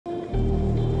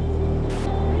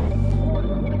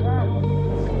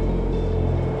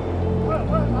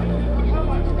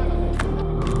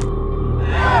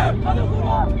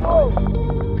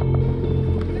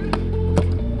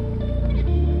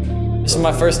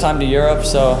is my first time to Europe,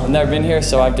 so I've never been here,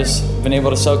 so I've just been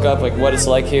able to soak up like what it's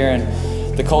like here and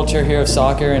the culture here of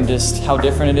soccer and just how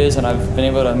different it is, and I've been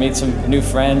able to meet some new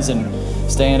friends and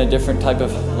stay in a different type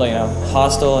of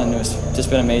hostel, and it's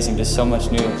just been amazing, just so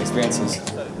much new experiences.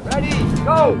 Ready,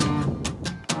 go!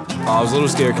 I was a little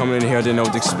scared coming in here. I didn't know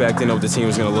what to expect, didn't know what the team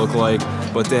was going to look like.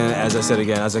 But then, as I said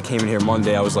again, as I came in here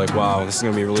Monday, I was like, wow, this is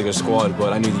going to be a really good squad.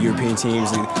 But I knew the European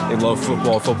teams, they love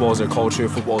football. Football is their culture.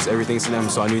 Football is everything to them.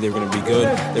 So I knew they were going to be good.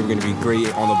 They were going to be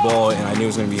great on the ball. And I knew it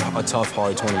was going to be a tough,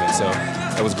 hard tournament. So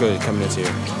that was good coming into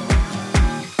here.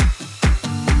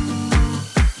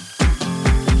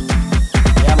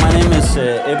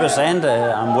 Ebbe Sand.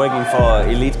 I'm working for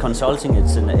Elite Consulting.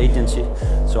 It's an agency,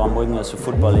 so I'm working as a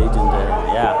football agent.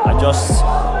 I just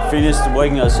finished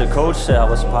working as a coach. I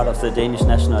was part of the Danish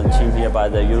national team here by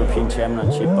the European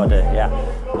Championship, but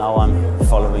now I'm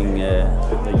following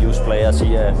the youth players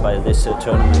here by this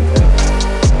tournament.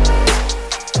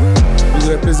 We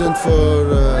represent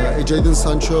for Jadon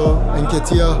Sancho,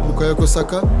 Nketiah, Bukayo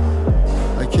Saka.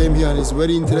 I came here and it's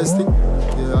very interesting.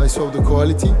 I saw the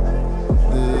quality.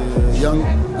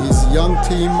 His young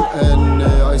team, and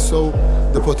I saw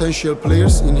the potential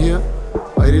players in here.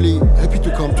 I really happy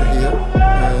to come to here,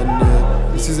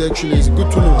 and this is actually a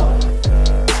good tournament.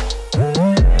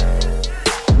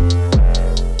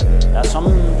 There are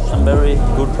some very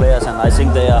good players, and I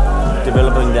think they are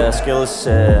developing their skills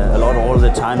a lot all the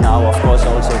time now. Of course,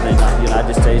 also the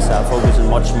United States are focusing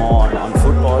much more on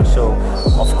football, so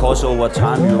of course over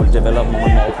time you will develop more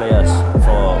and more players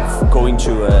for going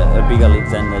to a bigger league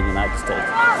than the United States.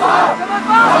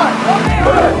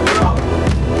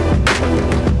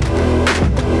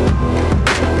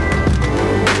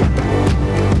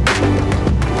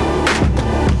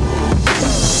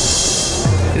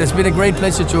 It has been a great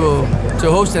pleasure to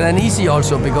host it, and easy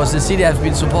also because the city has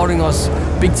been supporting us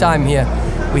big time here.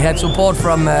 We had support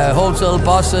from hotel,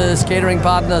 buses, catering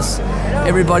partners.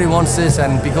 Everybody wants this,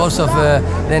 and because of the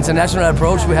international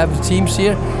approach we have teams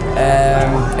here,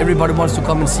 everybody wants to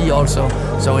come and see also.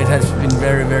 So it has been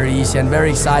very, very easy and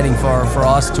very exciting for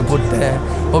us to put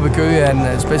Køge and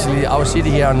especially our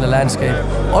city here on the landscape.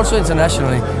 Also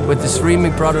internationally, with the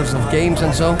streaming products of games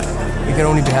and so, we can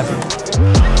only be happy.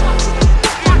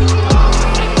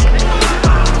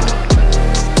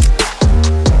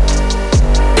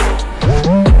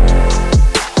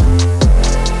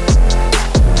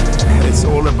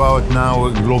 About now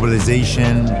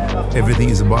globalization, everything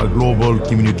is about global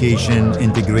communication,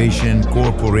 integration,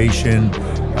 cooperation,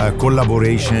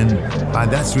 collaboration,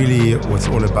 and that's really what's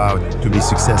all about to be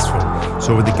successful.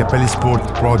 So with the Capelli Sport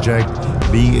project,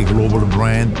 being a global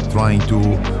brand, trying to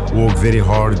work very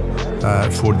hard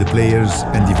for the players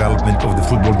and development of the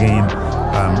football game,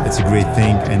 it's a great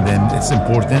thing, and then it's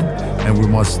important, and we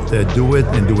must do it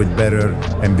and do it better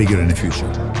and bigger in the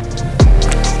future.